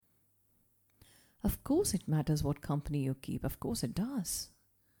Of course, it matters what company you keep. Of course, it does.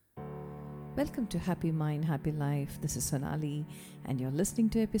 Welcome to Happy Mind, Happy Life. This is Sonali, and you're listening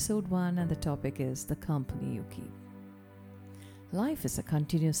to episode 1, and the topic is the company you keep. Life is a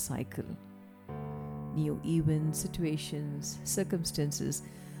continuous cycle. New events, situations, circumstances,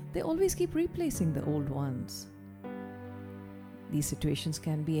 they always keep replacing the old ones. These situations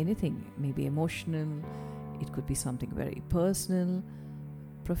can be anything, maybe emotional, it could be something very personal,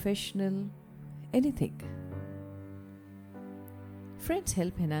 professional, anything. Friends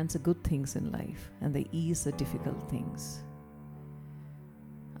help enhance the good things in life and they ease the difficult things.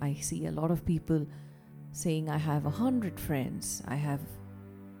 I see a lot of people saying, I have 100 friends, I have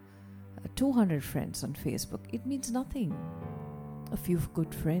 200 friends on Facebook. It means nothing. A few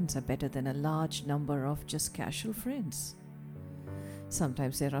good friends are better than a large number of just casual friends.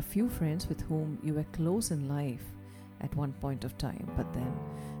 Sometimes there are few friends with whom you were close in life at one point of time, but then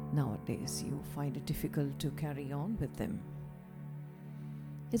nowadays you find it difficult to carry on with them.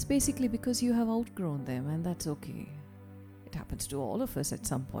 It's basically because you have outgrown them, and that's okay. It happens to all of us at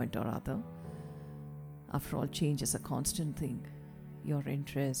some point or other. After all, change is a constant thing. Your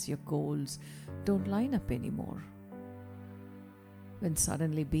interests, your goals don't line up anymore. When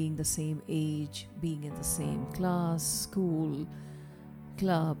suddenly being the same age, being in the same class, school,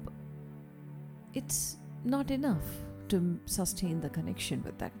 club, it's not enough to sustain the connection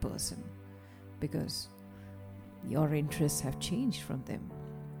with that person because your interests have changed from them.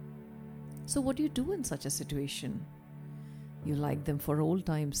 So what do you do in such a situation? You like them for old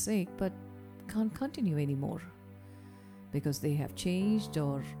time's sake, but can't continue anymore because they have changed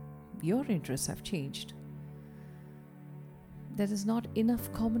or your interests have changed. There is not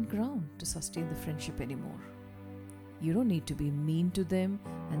enough common ground to sustain the friendship anymore. You don't need to be mean to them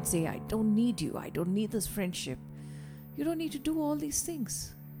and say, I don't need you, I don't need this friendship. You don't need to do all these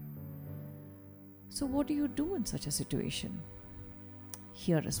things. So what do you do in such a situation?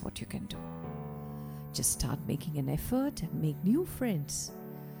 Here is what you can do. Just start making an effort and make new friends.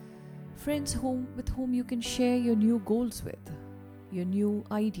 Friends with whom you can share your new goals with, your new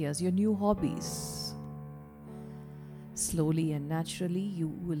ideas, your new hobbies. Slowly and naturally, you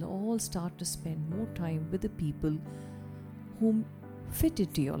will all start to spend more time with the people whom fit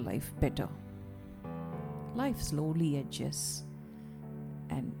into your life better. Life slowly adjusts,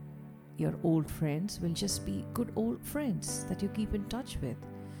 and your old friends will just be good old friends that you keep in touch with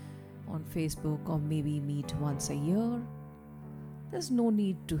on Facebook or maybe meet once a year. There's no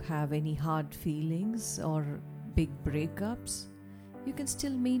need to have any hard feelings or big breakups. You can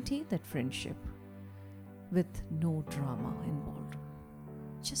still maintain that friendship with no drama involved.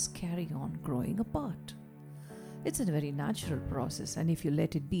 Just carry on growing apart. It's a very natural process, and if you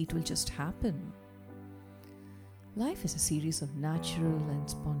let it be, it will just happen. Life is a series of natural and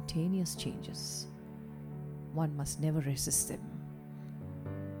spontaneous changes. One must never resist them.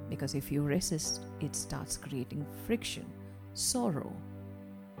 Because if you resist, it starts creating friction, sorrow.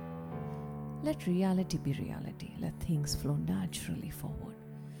 Let reality be reality. Let things flow naturally forward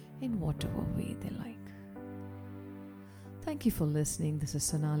in whatever way they like. Thank you for listening. This is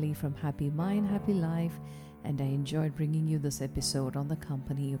Sonali from Happy Mind, Happy Life, and I enjoyed bringing you this episode on the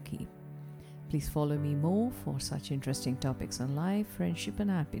company you keep. Please follow me more for such interesting topics on life, friendship,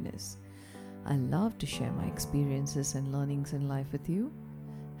 and happiness. I love to share my experiences and learnings in life with you.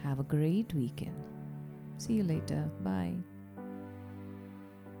 Have a great weekend. See you later. Bye.